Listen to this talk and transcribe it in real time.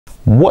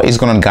What is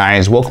going on,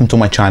 guys? Welcome to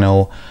my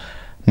channel.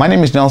 My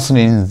name is Nelson.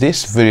 In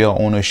this video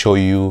I want to show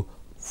you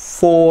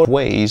 4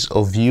 ways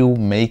of you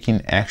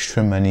making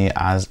extra money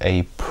as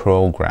a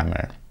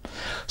programmer.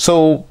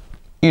 So,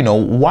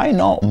 why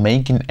not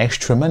making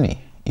extra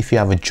money? If you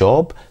have a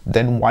job,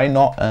 then why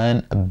not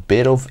earn a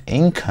bit of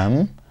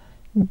income,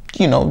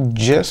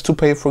 just to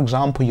pay, for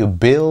example, your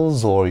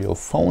bills or your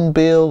phone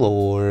bill,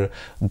 or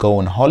go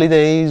on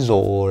holidays,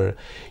 or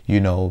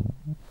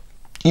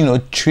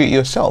treat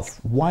yourself.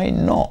 Why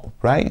not,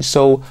 right?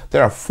 So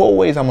there are 4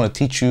 ways I'm going to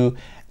teach you,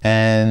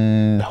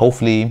 and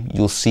hopefully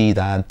you'll see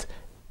that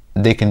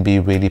they can be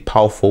really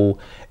powerful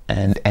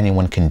and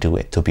anyone can do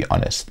it, to be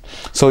honest.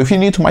 So if you're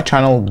new to my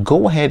channel,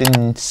 go ahead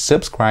and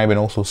subscribe, and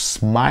also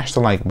smash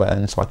the like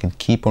button so I can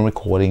keep on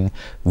recording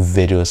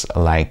videos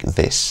like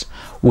this.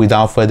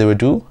 Without further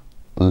ado,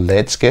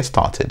 let's get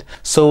started.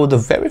 So the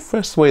very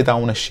first way that I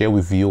want to share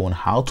with you on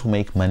how to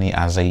make money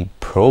as a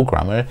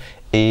programmer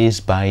is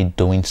by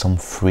doing some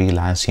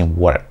freelancing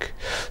work.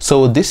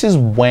 So this is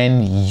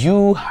when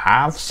you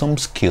have some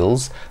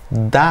skills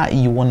that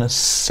you want to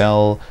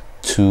sell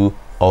to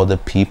other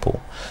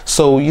people.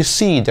 So you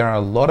see, there are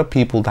a lot of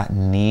people that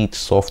need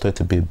software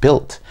to be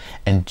built,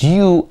 and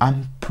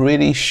I'm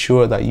pretty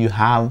sure that you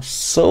have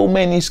so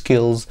many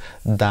skills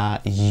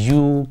that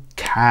you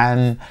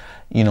can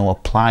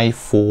apply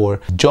for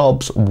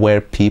jobs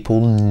where people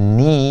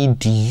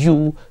need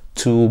you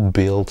to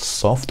build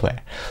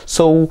software.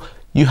 So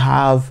you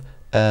have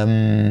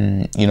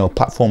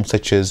platforms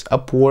such as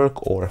Upwork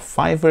or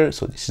Fiverr.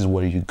 So this is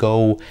where you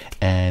go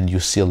and you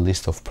see a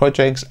list of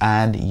projects,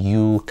 and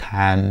you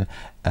can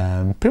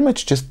pretty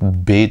much just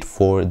bid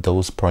for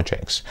those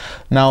projects.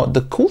 Now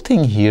the cool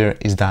thing here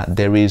is that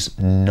there is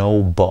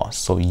no boss,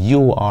 so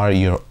you are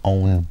your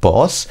own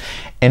boss,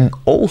 and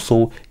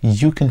also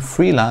you can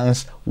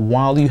freelance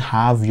while you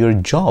have your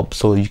job,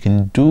 so you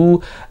can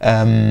do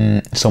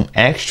some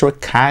extra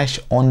cash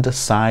on the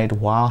side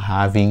while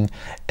having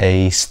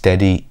a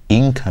steady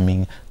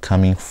income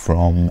coming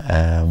from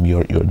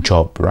your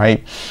job,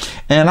 right?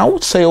 And I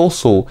would say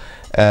also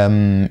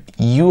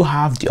you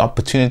have the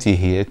opportunity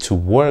here to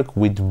work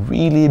with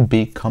really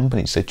big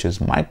companies such as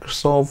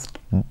Microsoft,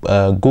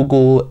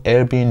 Google,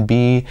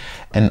 Airbnb,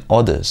 and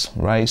others,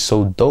 right?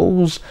 So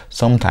those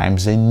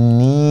sometimes they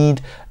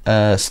need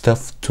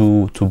stuff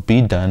to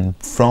be done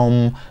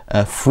from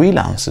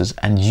freelancers,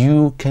 and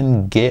you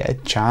can get a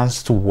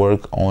chance to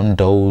work on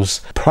those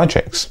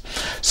projects.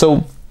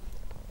 So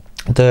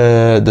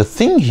the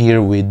thing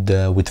here with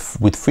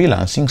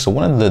freelancing, so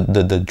one of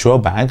the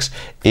drawbacks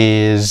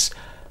is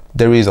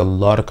there is a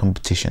lot of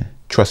competition.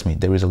 Trust me,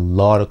 there is a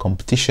lot of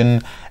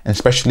competition, and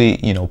especially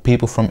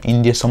people from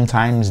India,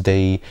 sometimes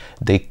they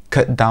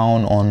cut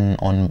down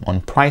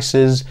on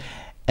prices.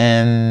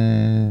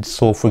 And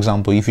so, for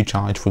example, if you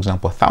charge, for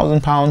example,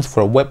 £1,000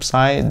 for a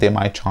website, they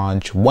might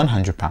charge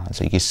 £100.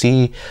 So you can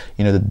see,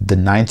 the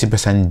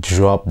 90%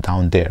 drop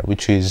down there,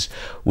 which is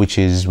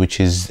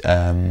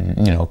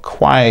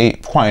quite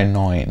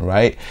annoying,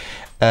 right?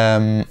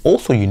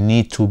 Also, you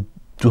need to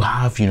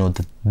have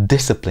the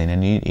discipline,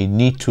 and you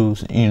need to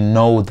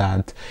know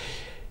that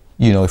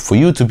for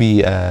you to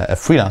be a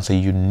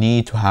freelancer, you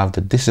need to have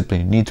the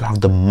discipline, you need to have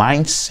the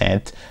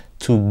mindset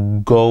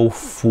to go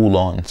full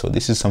on. So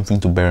this is something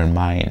to bear in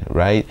mind,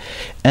 right?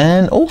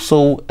 And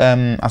also,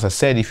 as I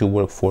said, if you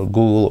work for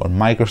Google or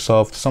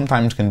Microsoft,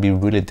 sometimes it can be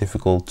really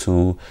difficult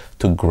to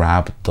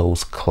grab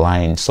those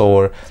clients,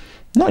 or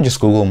not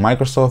just Google,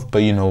 Microsoft,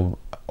 but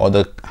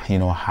other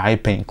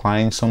high-paying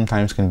clients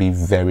sometimes can be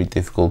very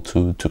difficult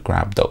to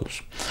grab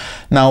those.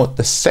 Now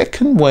the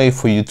second way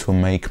for you to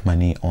make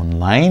money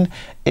online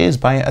is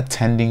by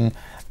attending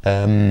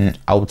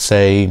I would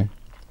say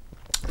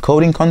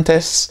coding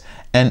contests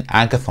and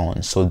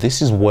hackathons. So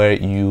this is where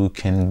you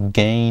can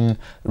gain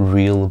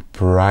real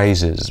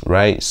prizes,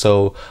 right?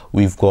 So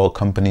we've got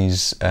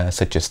companies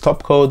such as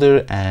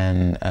Topcoder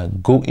and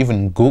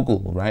even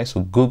Google, right?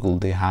 So Google,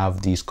 they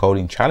have these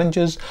coding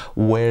challenges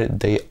where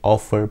they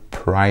offer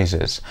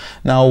prizes.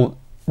 Now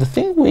the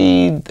thing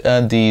with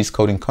these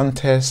coding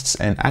contests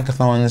and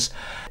hackathons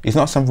is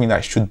not something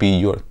that should be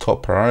your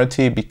top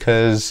priority,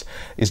 because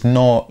it's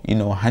not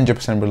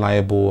 100%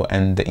 reliable,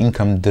 and the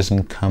income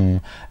doesn't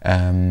come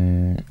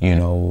as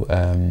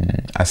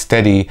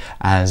steady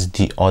as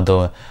the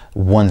other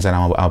ones that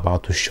I'm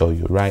about to show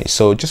you, right?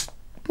 So just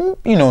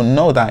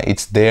know that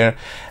it's there,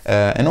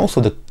 and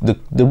also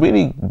the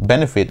really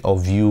benefit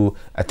of you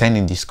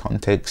attending these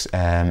contests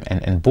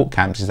and boot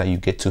camps is that you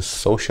get to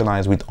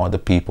socialize with other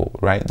people,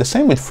 right? The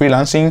same with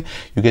freelancing,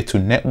 you get to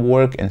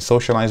network and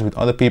socialize with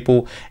other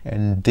people,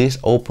 and this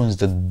opens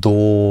the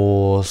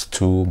doors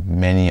to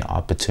many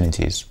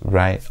opportunities,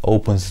 right?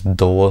 Opens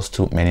doors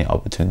to many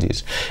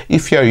opportunities.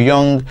 If you're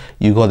young,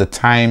 you got the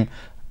time,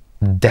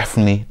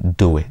 definitely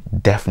do it.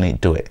 Definitely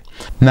do it.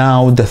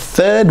 Now the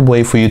third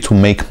way for you to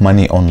make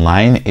money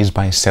online is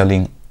by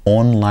selling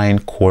online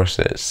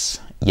courses.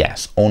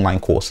 Yes,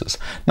 online courses.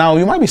 Now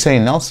you might be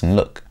saying, Nelson,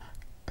 look,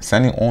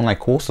 selling online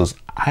courses,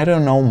 I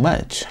don't know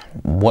much.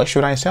 What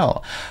should I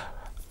sell?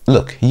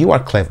 look, you are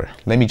clever.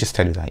 Let me just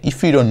tell you that.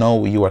 If you don't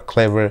know, you are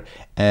clever.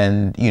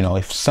 And, you know,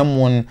 if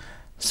someone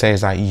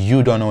says that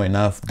you don't know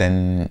enough,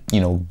 then,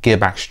 you know, get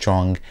back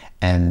strong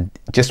and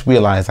just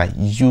realize that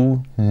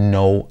you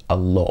know a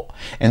lot.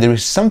 And there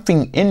is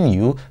something in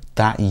you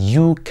that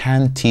you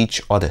can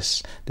teach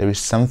others. There is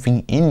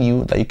something in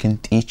you that you can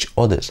teach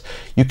others.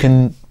 You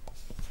can,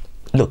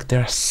 look,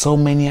 there are so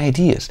many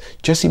ideas.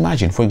 Just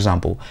imagine, for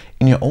example,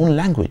 in your own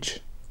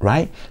language,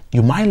 right?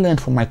 You might learn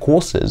from my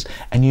courses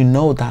and you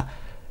know that,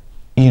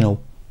 you know,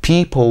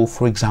 people,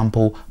 for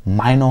example,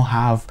 might not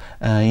have,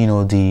 you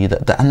know,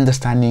 the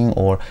understanding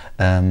or,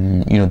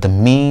 you know, the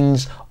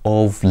means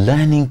of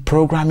learning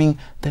programming.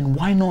 Then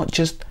why not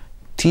just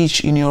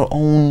teach in your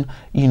own,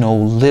 you know,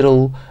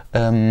 little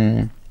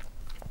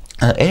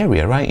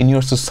area, right? In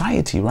your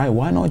society, right?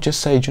 Why not just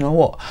say, you know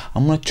what,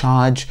 I'm gonna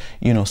charge,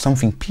 you know,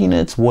 something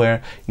peanuts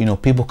where, you know,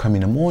 people come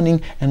in the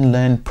morning and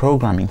learn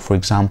programming, for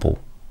example,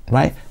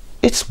 right?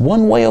 It's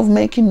one way of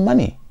making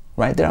money.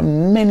 Right? There are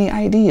many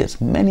ideas.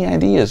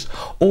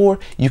 Or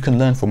you can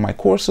learn from my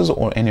courses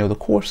or any other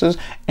courses,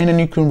 and then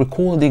you can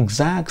record the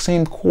exact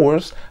same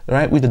course,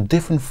 right, with a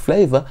different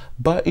flavor,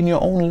 but in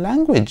your own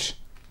language,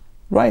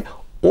 right?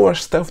 Or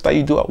stuff that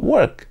you do at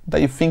work that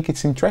you think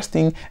it's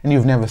interesting and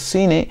you've never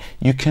seen it,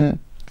 you can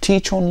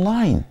teach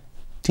online.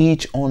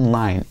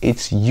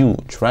 It's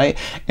huge, right?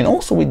 And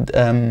also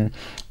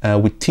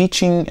with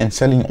teaching and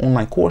selling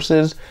online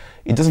courses,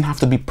 it doesn't have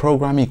to be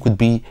programming. It could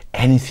be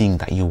anything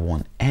that you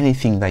want,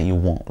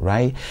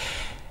 right?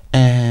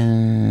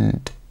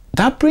 And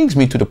that brings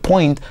me to the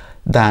point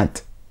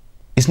that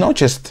it's not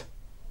just,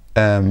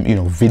 you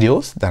know,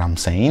 videos that I'm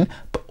saying,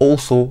 but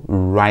also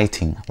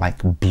writing, like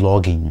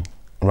blogging,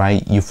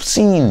 right? You've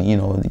seen, you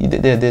know,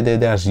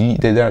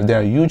 there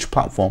are huge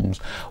platforms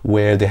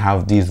where they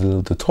have these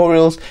little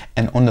tutorials,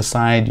 and on the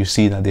side, you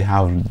see that they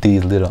have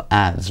these little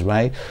ads,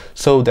 right?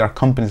 So there are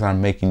companies that are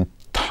making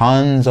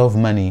tons of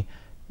money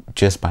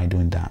just by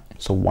doing that.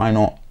 So why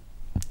not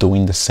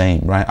doing the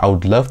same, right? I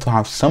would love to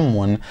have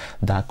someone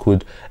that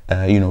could,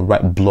 you know,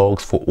 write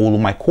blogs for all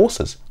of my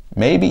courses.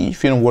 Maybe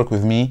if you don't work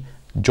with me,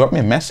 drop me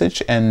a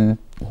message and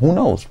who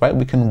knows, right?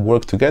 We can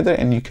work together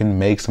and you can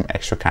make some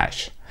extra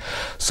cash.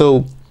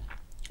 So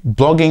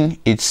blogging,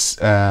 it's,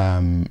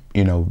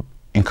 you know,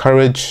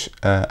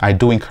 I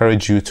do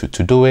encourage you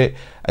to do it,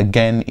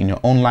 again, in your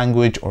own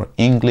language or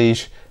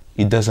English.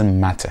 It doesn't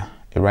matter.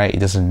 Right? It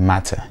doesn't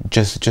matter.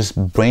 Just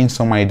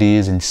brainstorm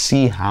ideas and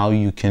see how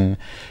you can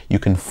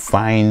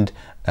find,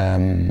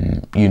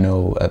 you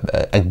know,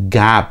 a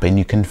gap and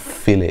you can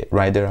fill it,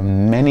 right? There are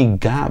many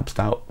gaps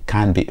that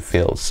can be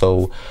filled.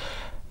 So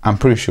I'm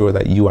pretty sure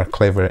that you are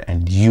clever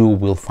and you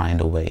will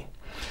find a way.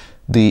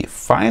 The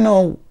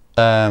final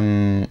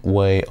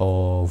way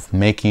of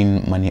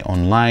making money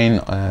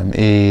online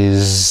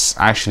is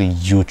actually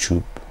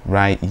YouTube.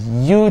 Right?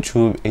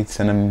 YouTube, it's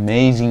an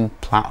amazing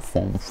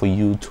platform for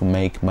you to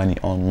make money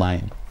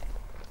online.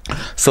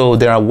 So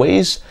there are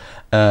ways,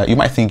 you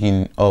might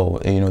thinking, oh,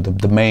 you know,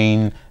 the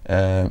main,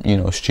 you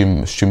know,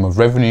 stream of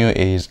revenue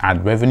is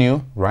ad revenue,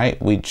 right?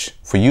 Which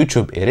for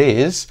YouTube it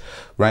is,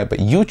 right? But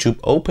YouTube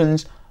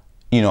opens,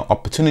 you know,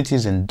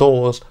 opportunities and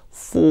doors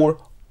for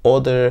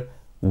other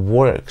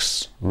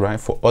works, right?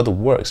 For other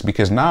works,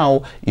 because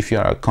now if you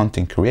are a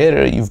content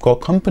creator, you've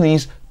got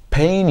companies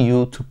paying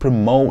you to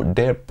promote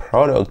their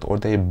product or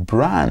their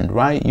brand,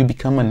 right? You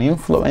become an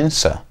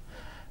influencer,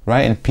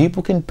 right? And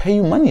people can pay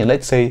you money.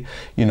 Let's say,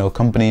 you know,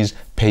 companies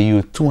pay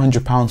you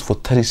 £200 for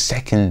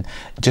 30-second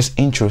just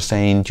intro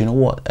saying, you know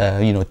what,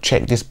 you know,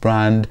 check this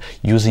brand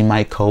using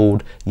my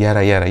code,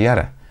 yada, yada,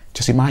 yada.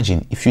 Just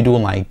imagine if you do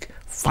like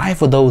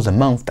 5 of those a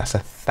month, that's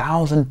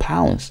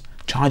 £1,000,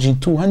 charging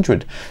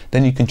 200.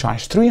 Then you can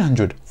charge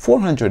 300,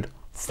 400,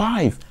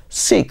 5,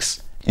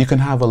 6. You can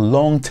have a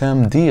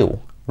long-term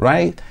deal,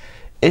 right?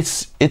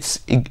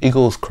 It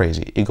goes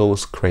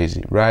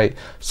crazy, right?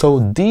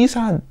 So these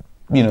are,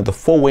 you know, the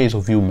 4 ways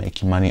of you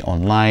making money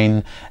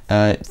online.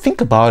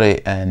 Think about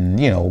it, and,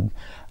 you know,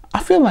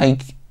 I feel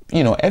like,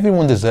 you know,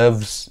 everyone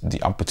deserves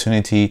the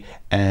opportunity,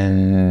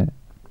 and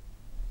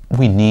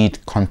we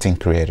need content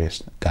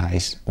creators,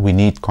 guys. We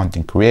need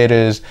content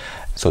creators.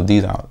 So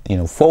these are, you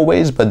know, 4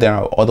 ways, but there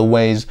are other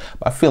ways.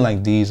 But I feel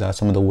like these are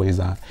some of the ways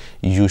that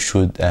you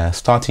should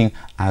starting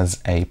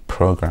as a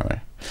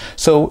programmer.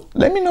 So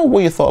let me know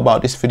what you thought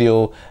about this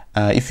video.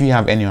 If you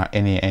have any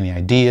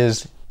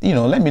ideas, you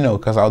know, let me know,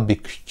 because I'll be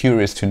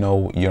curious to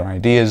know your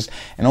ideas.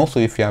 And also,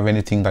 if you have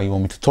anything that you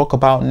want me to talk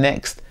about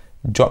next,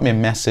 drop me a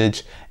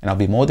message and I'll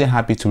be more than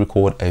happy to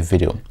record a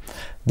video.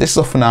 This is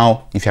all for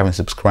now. If you haven't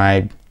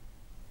subscribed,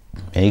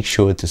 make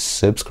sure to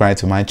subscribe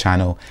to my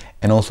channel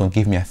and also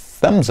give me a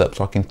thumbs up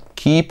so I can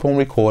keep on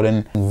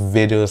recording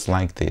videos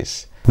like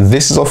this.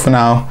 This is all for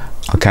now.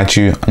 I'll catch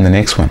you on the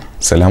next one.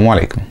 Assalamu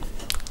alaikum.